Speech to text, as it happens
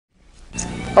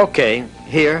Okay,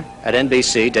 here at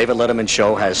NBC, David Letterman's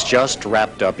show has just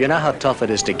wrapped up. You know how tough it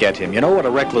is to get him. You know what a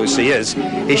recluse he is.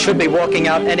 He should be walking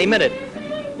out any minute.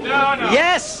 No, no.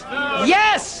 Yes! No.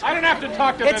 Yes! I don't have to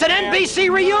talk to It's an man.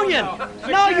 NBC reunion!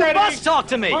 No, you must talk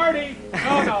to me! Marty!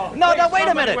 No. No, wait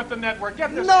a minute! With the network.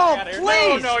 Get this No, out of here.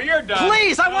 please! No, you're done.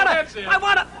 Please, I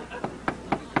wanna...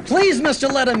 Please, Mr.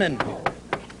 Letterman.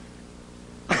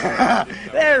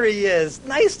 There he is.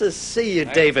 Nice to see you,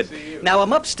 David. to see you. Now,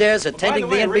 I'm upstairs attending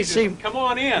By the way, NBC... Regis, come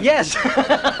on in. Yes.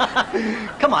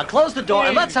 Come on, close the door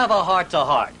and let's have a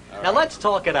heart-to-heart. Now, let's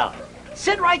talk it out.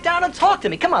 Sit right down and talk to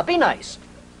me. Come on, be nice.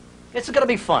 This is going to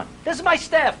be fun. This is my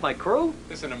staff, my crew.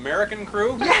 This is an American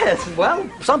crew? Yes, well,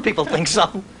 some people think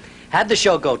so. How'd the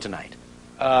show go tonight?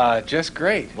 Just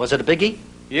great. Was it a biggie?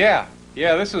 Yeah,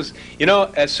 this was,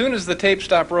 as soon as the tape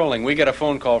stopped rolling, we got a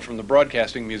phone call from the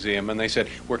Broadcasting Museum, and they said,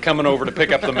 we're coming over to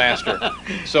pick up the master.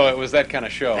 So it was that kind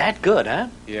of show. That good, huh?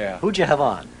 Yeah. Who'd you have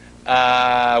on?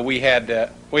 We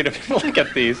had, wait a minute, look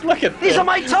at these. Look at These are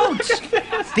my totes.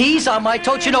 These are my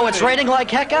totes. You know it's raining like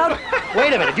heck out?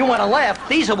 Wait a minute, if you want to laugh,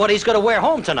 these are what he's going to wear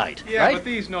home tonight, Yeah, right? but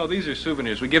these are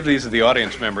souvenirs. We give these to the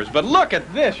audience members. But look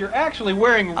at this. You're actually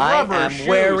wearing rubber shoes. I am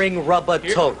wearing rubber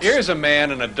totes. Here's a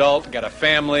man, an adult, got a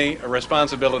family,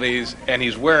 responsibilities, and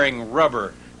he's wearing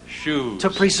rubber shoes. To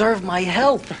preserve my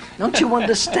health. Don't you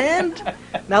understand?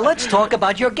 Now let's talk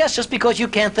about your guests. Just because you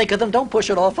can't think of them, don't push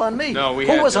it off on me. No,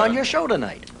 Who was on your show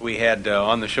tonight? We had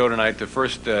on the show tonight, the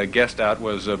first guest out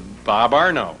was Bob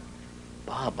Arno.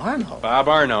 Bob Arno? Bob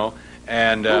Arno.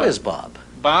 And, Who is Bob?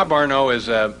 Bob Arno is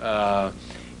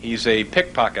he's a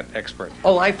pickpocket expert.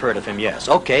 Oh, I've heard of him, yes.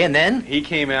 Okay, and then? He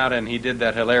came out and he did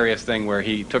that hilarious thing where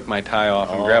he took my tie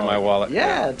off and grabbed my wallet.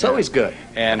 Yeah, it's always good.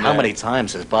 And how many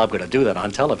times is Bob going to do that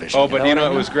on television? Oh, but it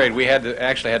was great. We had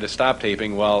to stop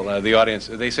taping while the audience,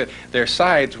 they said their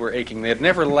sides were aching. They had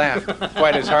never laughed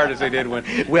quite as hard as they did when,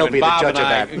 we'll when be Bob the judge and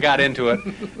I of that. got into it.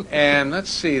 And let's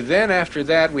see, then after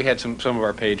that we had some of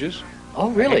our pages. Oh,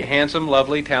 really? Handsome,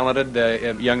 lovely, talented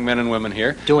young men and women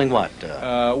here. Doing what?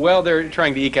 Well, they're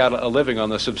trying to eke out a living on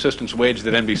the subsistence wage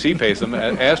that NBC pays them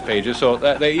as pages. So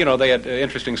they had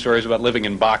interesting stories about living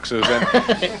in boxes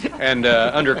and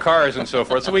under cars and so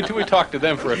forth. So we talked to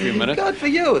them for a few minutes. Good for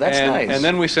you. That's nice. And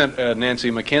then we sent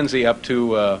Nancy McKenzie up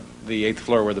to the 8th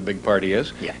floor where the big party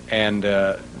is. Yeah. And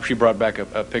she brought back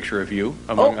a picture of you,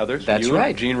 among others. That's you,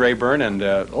 right. Gene Rayburn and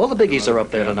all the biggies are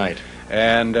up there tonight.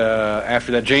 And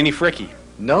after that, Janie Fricke.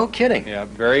 No kidding. Yeah,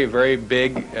 very, very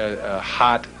big,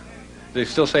 hot. Do they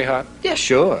still say hot? Yeah,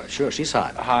 sure. She's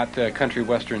hot. Hot country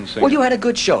western singer. Well, you had a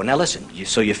good show. Now listen.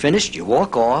 So you finished. You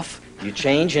walk off. You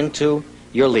change into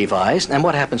your Levi's. And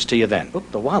what happens to you then? Oop,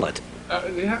 the wallet.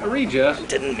 Regis.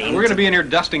 Didn't mean. We're going to be in here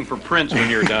dusting for prints when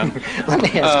you're done. Let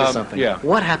me ask you something. Yeah.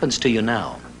 What happens to you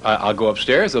now? I'll go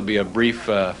upstairs. There'll be a brief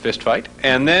fist fight,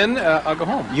 and then I'll go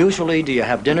home. Usually, do you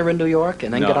have dinner in New York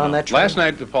and then get on that train? Last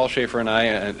night, Paul Schaefer and I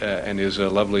and his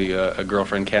lovely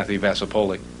girlfriend, Kathy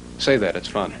Vassapoli. Say that, it's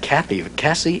fun. Kathy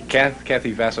Vassapoli.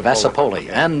 Vassapoli,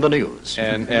 and the news.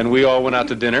 And we all went out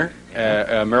to dinner.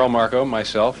 Merrill Marco,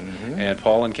 myself, and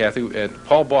Paul and Kathy.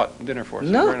 Paul bought dinner for us.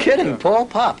 No kidding. Paul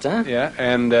popped, huh? Yeah,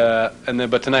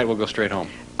 but tonight we'll go straight home.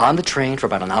 On the train for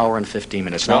about an hour and 15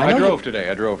 minutes. Now, I drove today.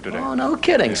 Oh, no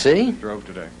kidding, see? Drove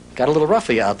today. Got a little rough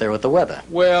for you out there with the weather.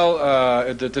 Well,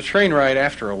 the train ride,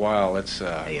 after a while, it's...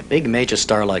 Hey, a big major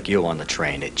star like you on the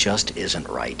train, it just isn't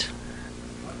right.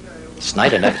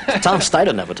 Tom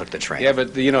Snyder never took the train. Yeah,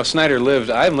 but, Snyder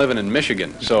I'm living in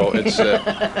Michigan, so it's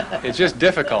just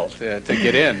difficult to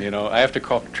get in, I have to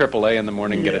call AAA in the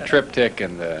morning, get a triptych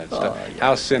and stuff. Yeah.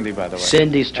 How's Cindy, by the way?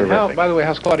 Cindy's terrific. By the way,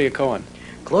 how's Claudia Cohen?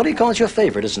 Claudia Cohen's your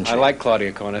favorite, isn't she? I like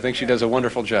Claudia Cohen. I think she does a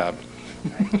wonderful job.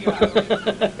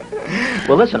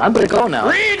 Well, listen, I'm going to go now.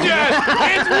 Regis!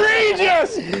 It's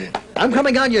Regis! I'm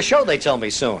coming on your show, they tell me,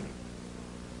 soon.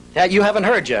 Yeah, you haven't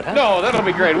heard yet, huh? No, that'll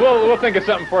be great. We'll think of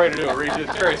something for you to do, Regis.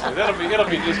 Seriously, it'll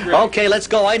be just great. Okay, let's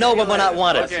go. I know when we're not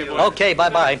wanted. Okay, Okay,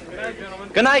 bye-bye. Good night, gentlemen.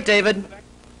 Good night, David.